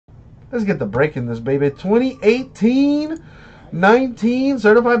Let's get the break in this, baby. 2018-19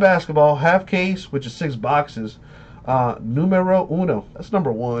 certified basketball half case, which is 6 boxes. Numero uno. That's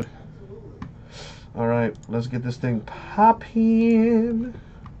number 1. All right, let's get this thing popping.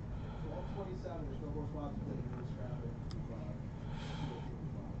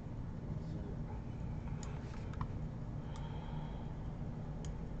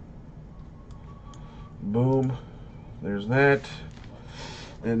 Boom. There's that.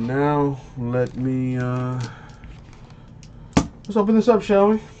 And now let me let's open this up, shall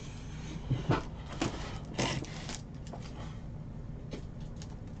we?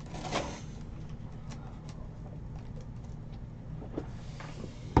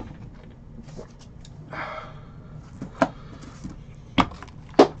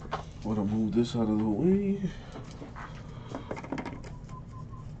 Want to move this out of the way.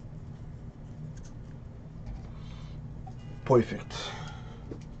 Perfect.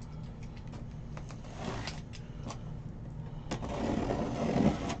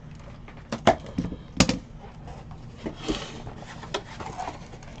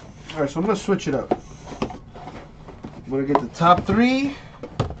 All right, so I'm gonna switch it up. I'm gonna get the top 3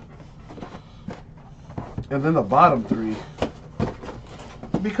 and then the bottom 3.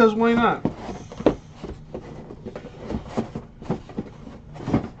 Because why not?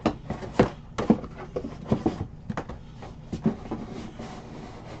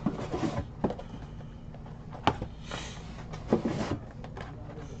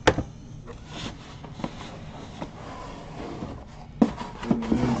 And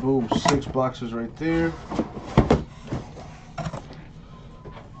then boom, 6 boxes right there.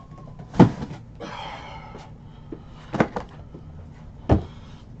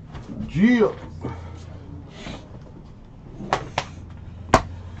 Yeah.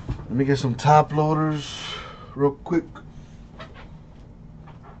 Let me get some top loaders real quick.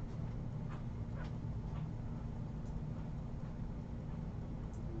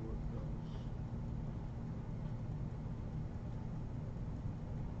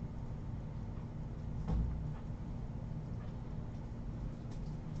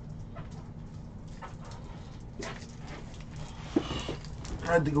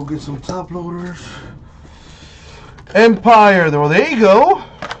 I had to go get some top loaders. Empire, well, there you go.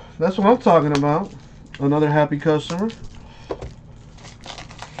 That's what I'm talking about. Another happy customer.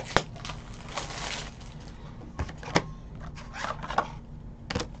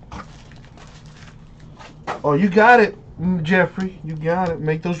 Oh, you got it, Jeffrey. You got it.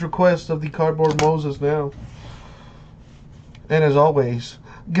 Make those requests of the Cardboard Moses now. And as always,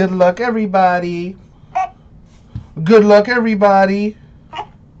 good luck, everybody. Good luck, everybody.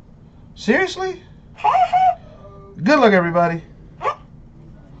 Seriously? Good luck, everybody.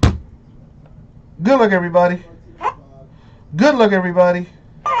 Good luck, everybody. Good luck, everybody.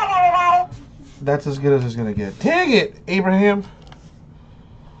 That's as good as it's going to get. Dang it, Abraham.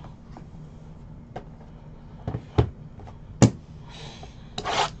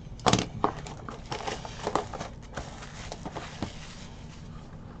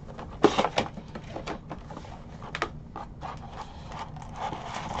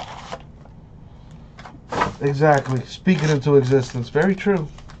 Exactly. Speak it into existence. Very true.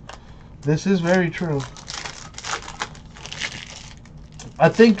 This is very true. I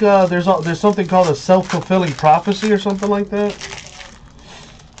think there's something called a self-fulfilling prophecy or something like that.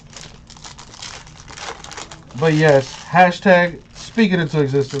 But yes, hashtag speak it into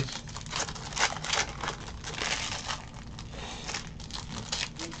existence.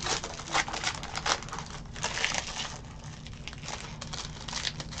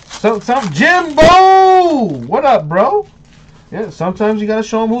 Some Jimbo! What up, bro? Yeah, sometimes you gotta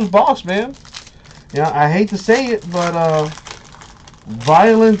show them who's boss, man. Yeah, I hate to say it, but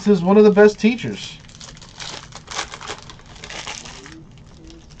violence is one of the best teachers.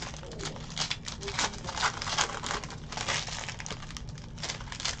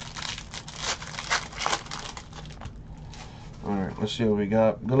 Alright, let's see what we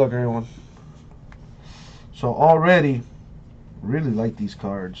got. Good luck, everyone. So already, really like these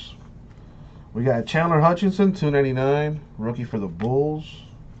cards. We got Chandler Hutchinson, $2.99, rookie for the Bulls.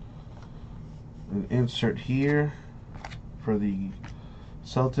 An insert here for the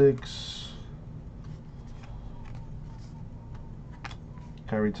Celtics.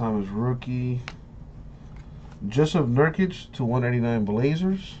 Kyrie Thomas, rookie. Joseph Nurkic to $1.99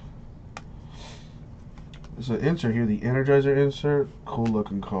 Blazers. There's an insert here, the Energizer insert. Cool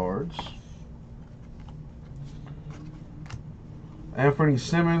looking cards. Anthony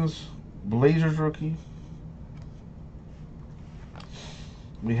Simmons, Blazers rookie.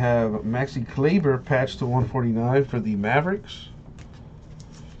 We have Maxi Kleber patched to $149 for the Mavericks.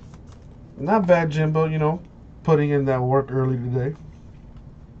 Not bad, Jimbo, you know, putting in that work early today.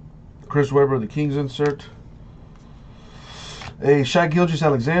 Chris Webber, the Kings insert. A Shai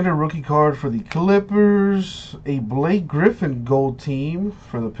Gilgeous-Alexander rookie card for the Clippers. A Blake Griffin gold team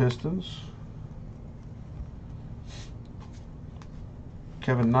for the Pistons.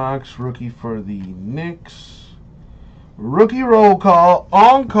 Kevin Knox rookie for the Knicks. Rookie roll call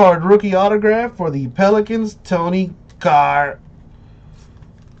on card rookie autograph for the Pelicans. Tony Carr.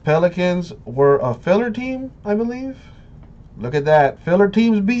 Pelicans were a filler team, I believe. Look at that. Filler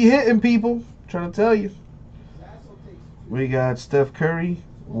teams be hitting, people. I'm trying to tell you. We got Steph Curry,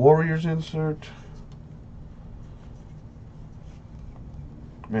 Warriors insert.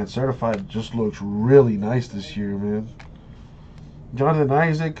 Man, certified just looks really nice this year, man. Jonathan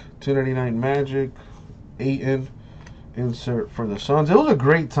Isaac, 299 Magic, Ayton insert for the Suns. It was a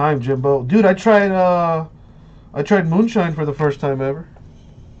great time, Jimbo. Dude, I tried Moonshine for the first time ever.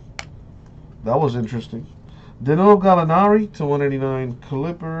 That was interesting. Danilo Gallinari to 189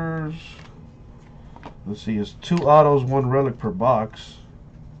 Clippers. Let's see, it's 2 autos, 1 relic per box.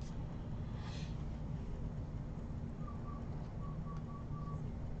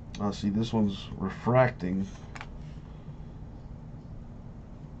 See, this one's refracting.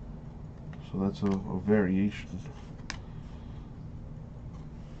 So that's a variation.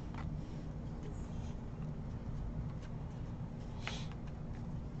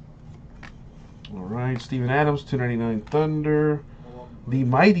 Alright, Steven Adams, 299 Thunder. The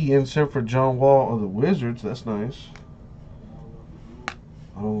mighty insert for John Wall of the Wizards. That's nice.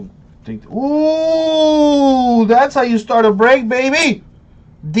 I don't think... Ooh! That's how you start a break, baby!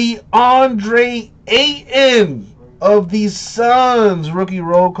 DeAndre Ayton of the Suns. Rookie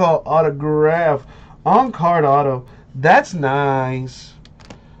roll call autograph. On card auto. That's nice.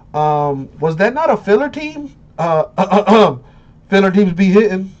 Was that not a filler team? Filler teams be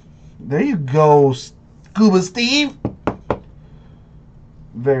hitting. There you go, Scuba Steve.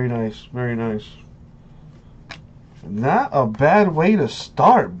 Very nice, very nice. Not a bad way to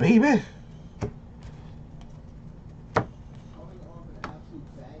start, baby.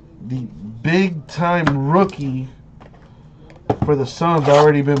 The big-time rookie for the Suns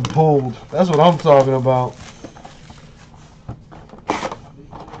already been pulled. That's what I'm talking about.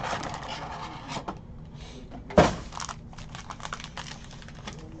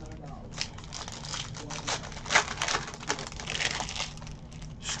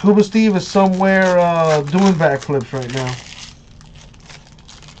 Scuba Steve is somewhere doing backflips right now.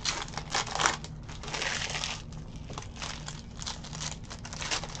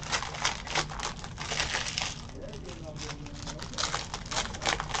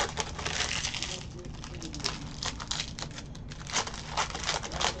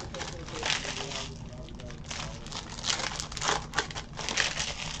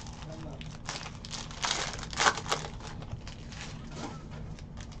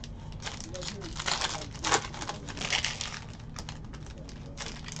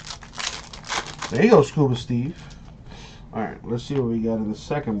 There you go, Scuba Steve. Alright, let's see what we got in the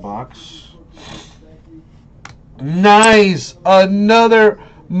second box. Nice! Another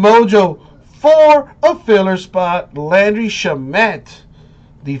Mojo for a filler spot. Landry Shamet,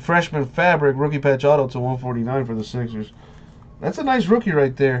 the freshman fabric, rookie patch auto to 149 for the Sixers. That's a nice rookie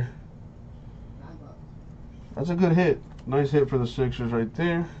right there. That's a good hit. Nice hit for the Sixers right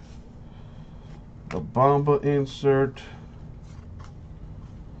there. The Bamba insert.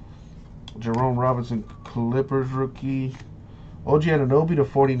 Jerome Robinson, Clippers rookie. OG Anunoby to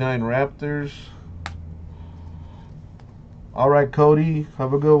 49 Raptors. Alright, Cody.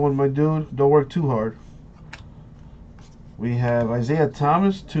 Have a good one, my dude. Don't work too hard. We have Isaiah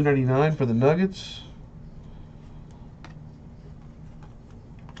Thomas, 299 for the Nuggets.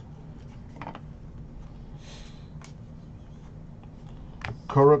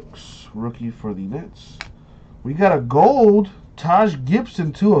 Kurucs, rookie for the Nets. We got a gold Taj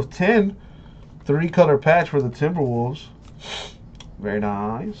Gibson, 2 of 10. 3-color patch for the Timberwolves. Very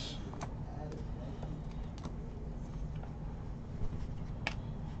nice.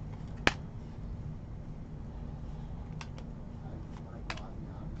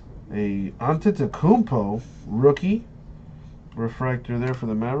 A Antetokounmpo rookie refractor there for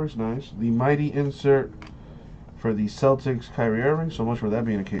the Mavericks. Nice. The mighty insert for the Celtics, Kyrie Irving. So much for that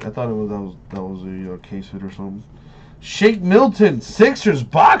being a case. I thought that was a case hit or something. Shake Milton, Sixers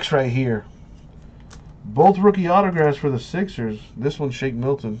box right here. Both rookie autographs for the Sixers. This one's Shake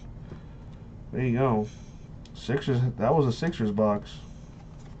Milton. There you go. Sixers. That was a Sixers box.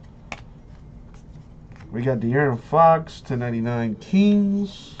 We got De'Aaron Fox, 299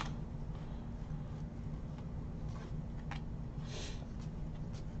 Kings.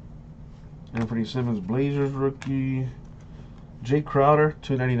 Anthony Simmons, Blazers rookie. Jay Crowder,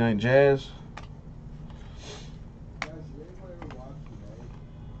 299 Jazz.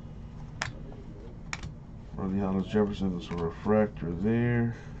 Ronnie Hollis Jefferson is a refractor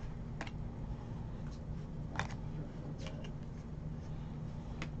there.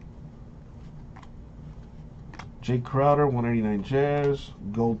 Jay Crowder, 189 Jazz.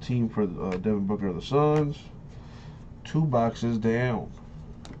 Gold team for Devin Booker of the Suns. 2 boxes down.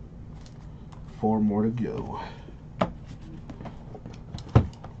 4 more to go.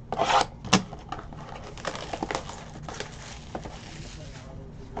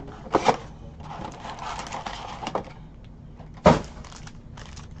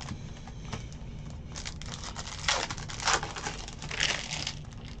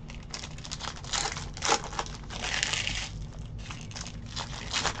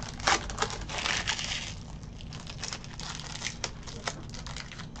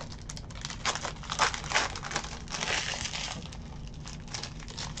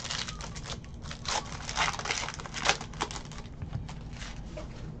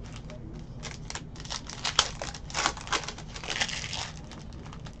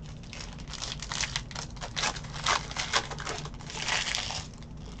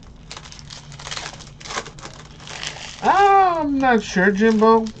 I'm not sure,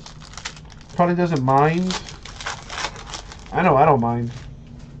 Jimbo. Probably doesn't mind. I know I don't mind.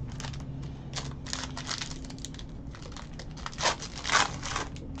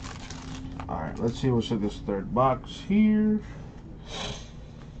 Alright, let's see what's in this third box here.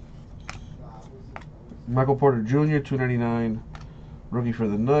 Michael Porter Jr., 299. Rookie for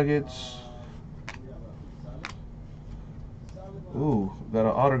the Nuggets. Ooh, got an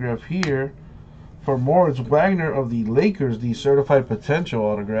autograph here for Moritz Wagner of the Lakers, the certified potential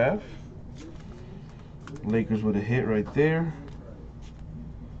autograph. Lakers with a hit right there.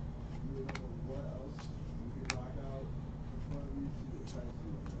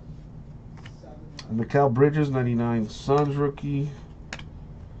 Mikal Bridges, 99 Suns rookie.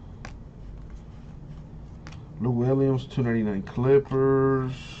 Lou Williams, 299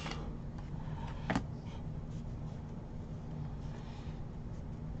 Clippers.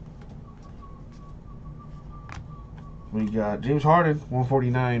 We got James Harden,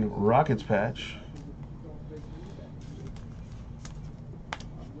 149 Rockets patch.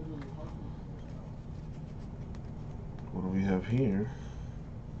 What do we have here?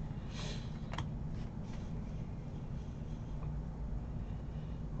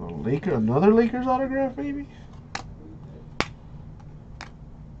 Another Lakers autograph, maybe?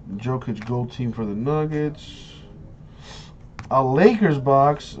 Jokic gold team for the Nuggets. A Lakers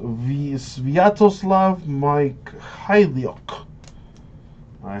box, Sviatoslav Mikhailiuk.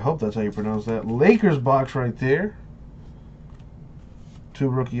 I hope that's how you pronounce that. Lakers box right there. 2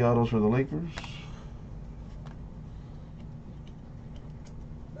 rookie autos for the Lakers.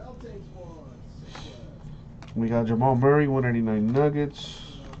 We got Jamal Murray, 199 Nuggets.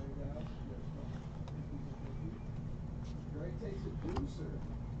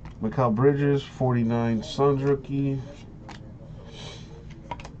 Mikal Bridges, 49 Suns rookie.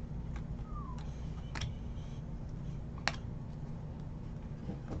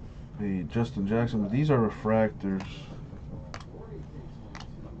 Hey, Justin Jackson, but these are refractors.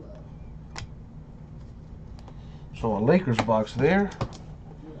 So a Lakers box there.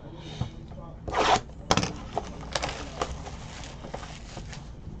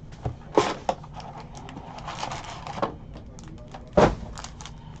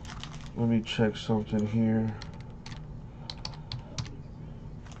 Let me check something here.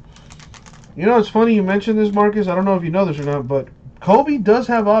 You know, it's funny you mentioned this, Marcus. I don't know if you know this or not, but Kobe does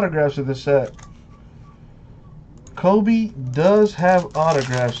have autographs in this set. Kobe does have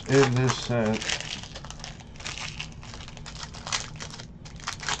autographs in this set.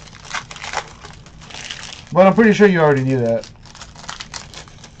 But I'm pretty sure you already knew that.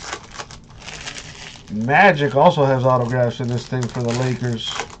 Magic also has autographs in this thing for the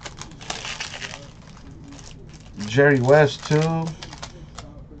Lakers. Jerry West, too.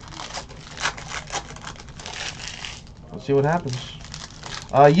 Let's see what happens.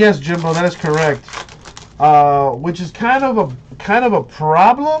 Yes, Jimbo, that is correct. Which is kind of a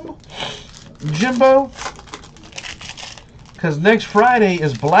problem, Jimbo, because next Friday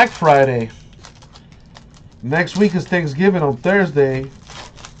is Black Friday. Next week is Thanksgiving on Thursday.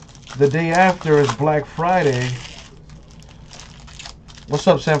 The day after is Black Friday. What's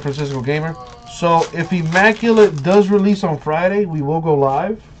up, San Francisco Gamer? So if Immaculate does release on Friday, we will go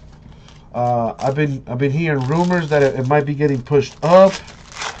live. I've been hearing rumors that it might be getting pushed up.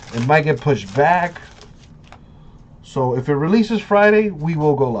 It might get pushed back. So if it releases Friday, we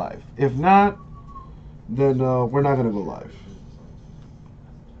will go live. If not, then we're not gonna go live.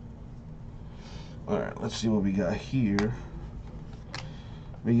 All right, let's see what we got here.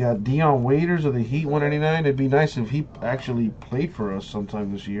 We got Dion Waiters of the Heat 199. It'd be nice if he actually played for us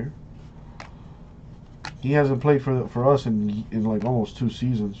sometime this year. He hasn't played for us in like almost 2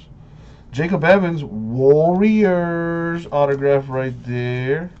 seasons. Jacob Evans, Warriors autograph right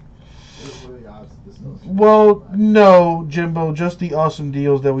there. Well, no, Jimbo, just the awesome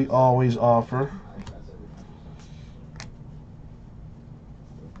deals that we always offer.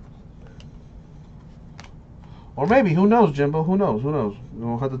 Or maybe, who knows, Jimbo? Who knows? Who knows?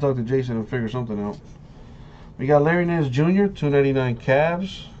 We'll have to talk to Jason and figure something out. We got Larry Nance Jr., 299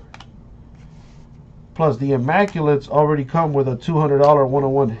 Cavs. Plus, the Immaculates already come with a $200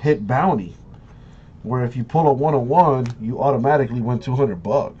 101 hit bounty, where if you pull a 101, you automatically win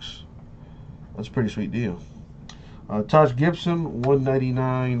 $200. That's a pretty sweet deal. Taj Gibson,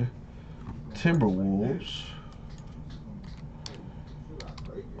 199 Timberwolves.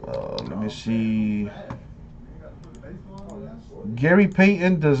 Let me see. Gary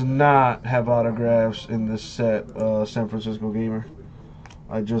Payton does not have autographs in this set, San Francisco Gamer.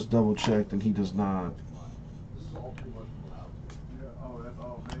 I just double checked and he does not.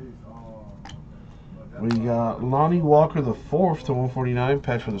 We got Lonnie Walker the 4th to 149,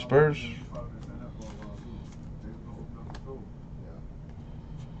 patch for the Spurs.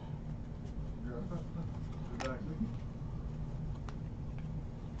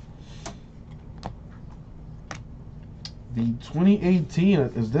 The 2018,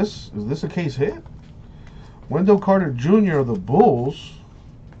 is this a case hit? Wendell Carter Jr. of the Bulls.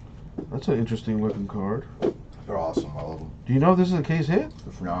 That's an interesting looking card. They're awesome, all of them. Do you know if this is a case hit?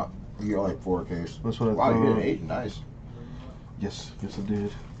 If not, you get like 4 case. That's what I wow, thought. you did an 8, nice. Yes, I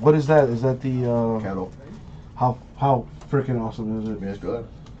did. What is that? Is that the Kettle. How freaking awesome is it? I mean, it's good.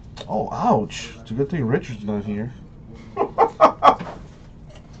 Oh, ouch! It's a good thing Richard's not here.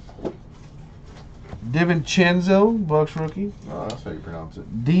 DiVincenzo, Bucks rookie. Oh, that's how you pronounce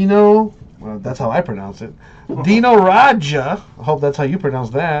it. Dino, well, that's how I pronounce it. Dino Raja, I hope that's how you pronounce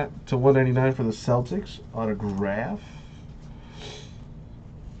that, to 199 for the Celtics. Autograph.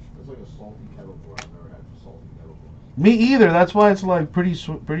 It's like a salty kettle board. I've never had a salty kettle board. Me either. That's why it's like pretty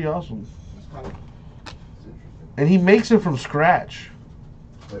awesome. It's kind of, it's interesting. And he makes it from scratch.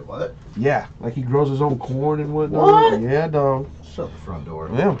 Wait, what? Yeah, like he grows his own corn and whatnot. What? Yeah, dog. Shut the front door.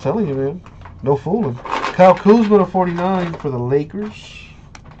 Yeah, I'm telling you, man. No fooling. Kyle Kuzma to 49 for the Lakers.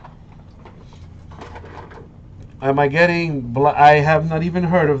 Am I getting... I have not even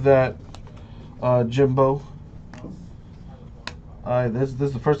heard of that, Jimbo. This is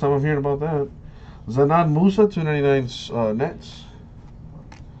the first time I'm hearing about that. Zanan Musa, 299 Nets.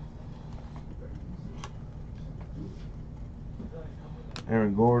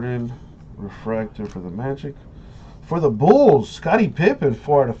 Aaron Gordon, refractor for the Magic. For the Bulls, Scottie Pippen,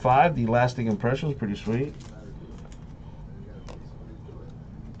 4/5. The lasting impression is pretty sweet.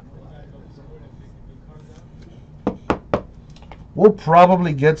 We'll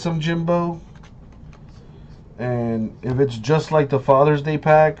probably get some, Jimbo. And if it's just like the Father's Day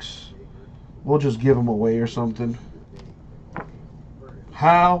packs, we'll just give them away or something.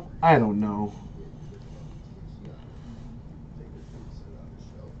 How? I don't know.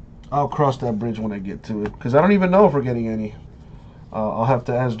 I'll cross that bridge when I get to it, because I don't even know if we're getting any. I'll have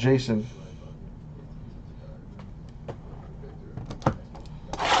to ask Jason.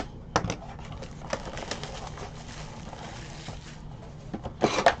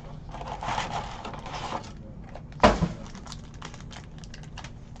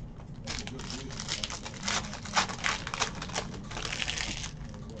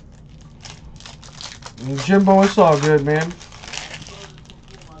 Jimbo, it's all good, man.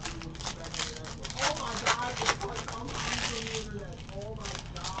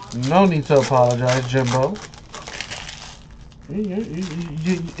 No need to apologize, Jimbo.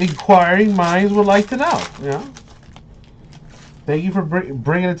 Inquiring minds would like to know. Yeah. Thank you for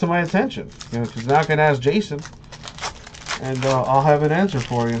bringing it to my attention. Because now I can ask Jason, and I'll have an answer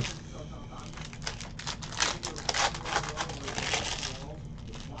for you.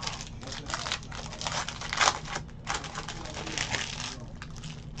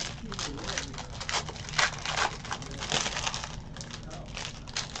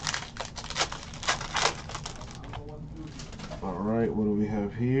 Alright, what do we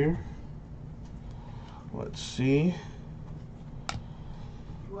have here? Let's see.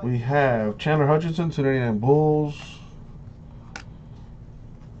 We have Chandler Hutchinson, 299 Bulls.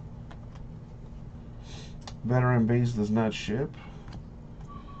 Veteran base does not ship.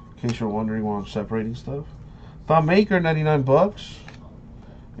 In case you're wondering why I'm separating stuff. Thought Maker, $99.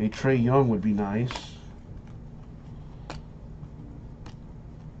 A Trey Young would be nice.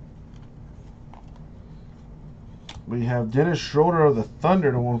 We have Dennis Schroeder of the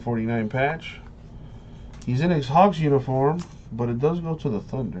Thunder to 149 patch. He's in his Hawks uniform, but it does go to the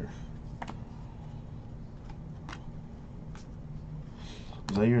Thunder.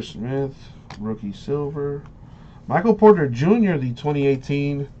 Zaire Smith, rookie silver. Michael Porter Jr., the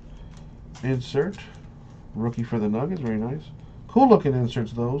 2018 insert. Rookie for the Nuggets, very nice. Cool looking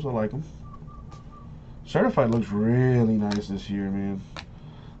inserts, those. I like them. Certified looks really nice this year, man.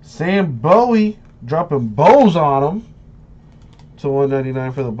 Sam Bowie, dropping bows on him. To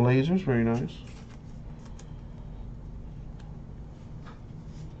 199 for the Blazers, very nice.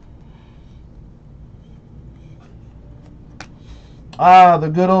 Ah, the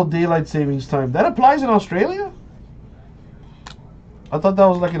good old daylight savings time. That applies in Australia? I thought that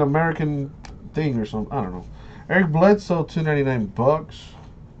was like an American thing or something. I don't know. Eric Bledsoe, $299.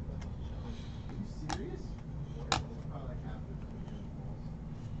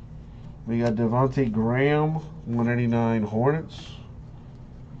 We got Devontae Graham, $199 Hornets.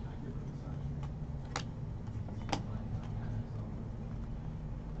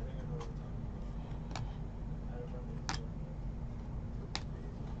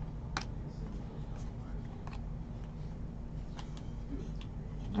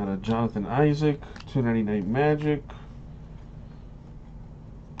 Got a Jonathan Isaac, $299 Magic.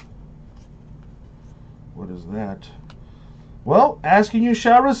 What is that? Well, asking you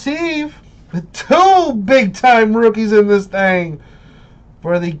shall receive. 2 big-time rookies in this thing.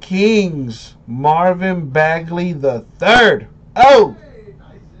 For the Kings, Marvin Bagley III. Oh!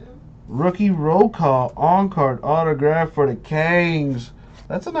 Rookie roll call, on-card autograph for the Kings.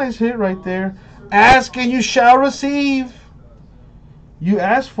 That's a nice hit right there. Asking you shall receive. You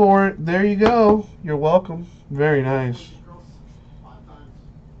asked for it. There you go. You're welcome. Very nice.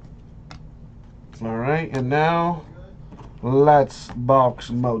 All right, and now let's box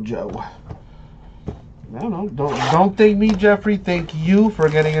mojo. No, don't thank me, Jeffrey. Thank you for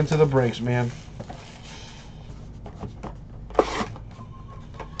getting into the breaks, man.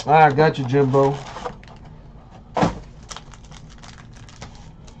 I got you, Jimbo.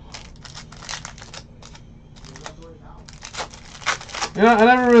 You know, I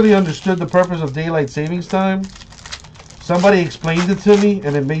never really understood the purpose of daylight savings time. Somebody explained it to me,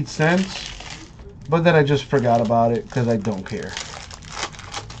 and it made sense. But then I just forgot about it because I don't care.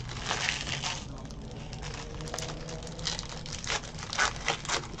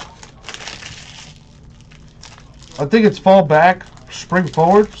 I think it's fall back, spring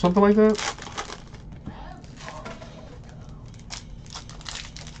forward, something like that.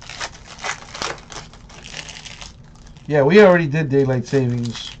 Yeah, we already did daylight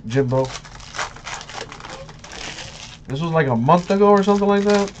savings, Jimbo. This was like a month ago or something like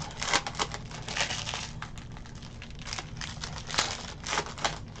that.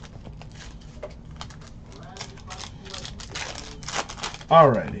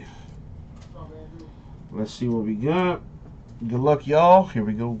 Alrighty. Let's see what we got. Good luck, y'all. Here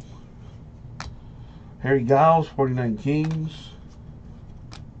we go. Harry Giles, 49 Kings.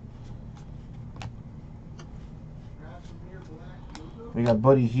 We got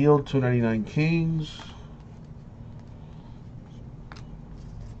Buddy Hield, 299 Kings.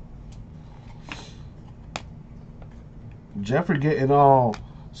 Jeffrey getting all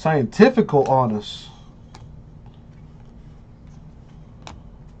scientifical on us.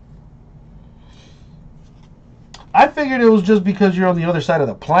 I figured it was just because you're on the other side of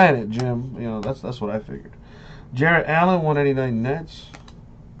the planet, Jim. You know, that's what I figured. Jarrett Allen, 189 Nets.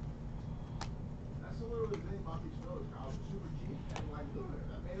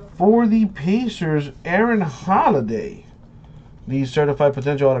 For the Pacers, Aaron Holiday. The certified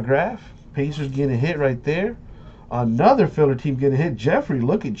potential autograph. Pacers getting a hit right there. Another filler team getting a hit. Jeffrey,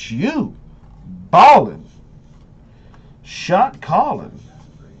 look at you. Ballin'. Shot calling.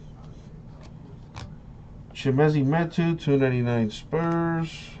 Chimezi Metu, 299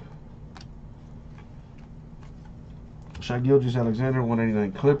 Spurs. Shai Gilgeous-Alexander,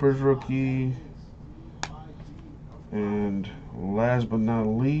 189 Clippers rookie. And last but not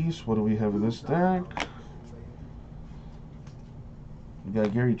least, what do we have in this stack? We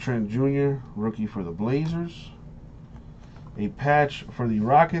got Gary Trent Jr., rookie for the Blazers. A patch for the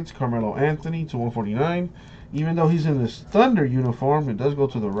Rockets, Carmelo Anthony to 149. Even though he's in this Thunder uniform, it does go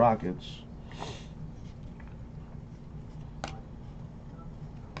to the Rockets.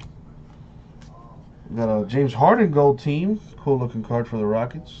 We got a James Harden gold team. Cool looking card for the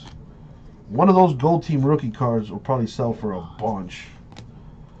Rockets. One of those gold team rookie cards will probably sell for a bunch.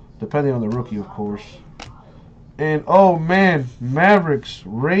 Depending on the rookie, of course. And oh man, Mavericks,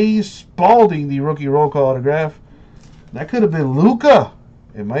 Ray Spalding, the rookie roll call autograph. That could have been Luka.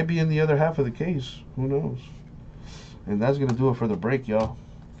 It might be in the other half of the case. Who knows? And that's going to do it for the break, y'all.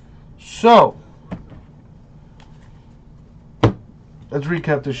 So, let's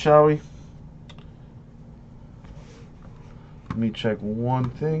recap this, shall we? Let me check one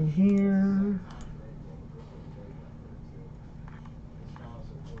thing here.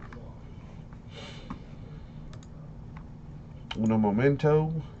 Uno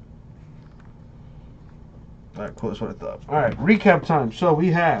momento. Alright, cool. That's what I thought. Alright, recap time. So we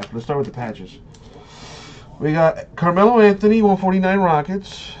have, let's start with the patches. We got Carmelo Anthony, 149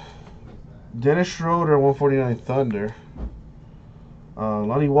 Rockets. Dennis Schroeder, 149 Thunder.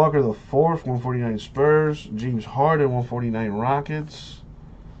 Lonnie Walker the fourth, 149 Spurs. James Harden, 149 Rockets.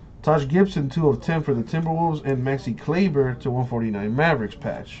 Taj Gibson, 2 of 10 for the Timberwolves. And Maxi Kleber to 149 Mavericks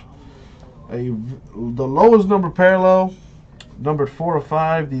patch. The lowest number parallel, numbered 4 of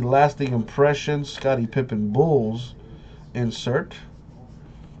 5, the lasting impression, Scottie Pippen Bulls insert.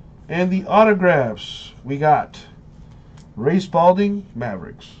 And the autographs, we got Ray Spalding,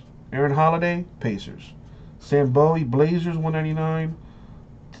 Mavericks. Aaron Holiday, Pacers. Sam Bowie, Blazers, 199.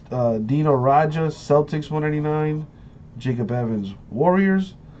 Dino Raja, Celtics, 199. Jacob Evans,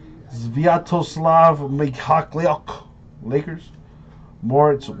 Warriors. Sviatoslav Mikhailiuk, Lakers.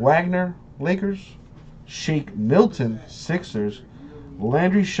 Moritz Wagner, Lakers. Shake Milton, Sixers.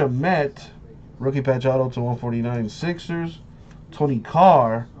 Landry Shamet, rookie patch auto to 149, Sixers. Tony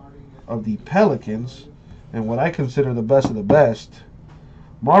Carr of the Pelicans. And what I consider the best of the best,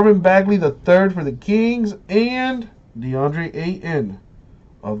 Marvin Bagley the third for the Kings. And DeAndre Ayton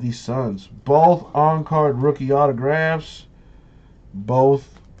of the Suns. Both on-card rookie autographs.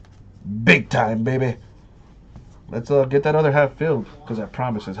 Both big time, baby. Let's get that other half filled, because I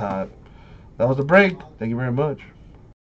promise it's hot. That was the break. Thank you very much.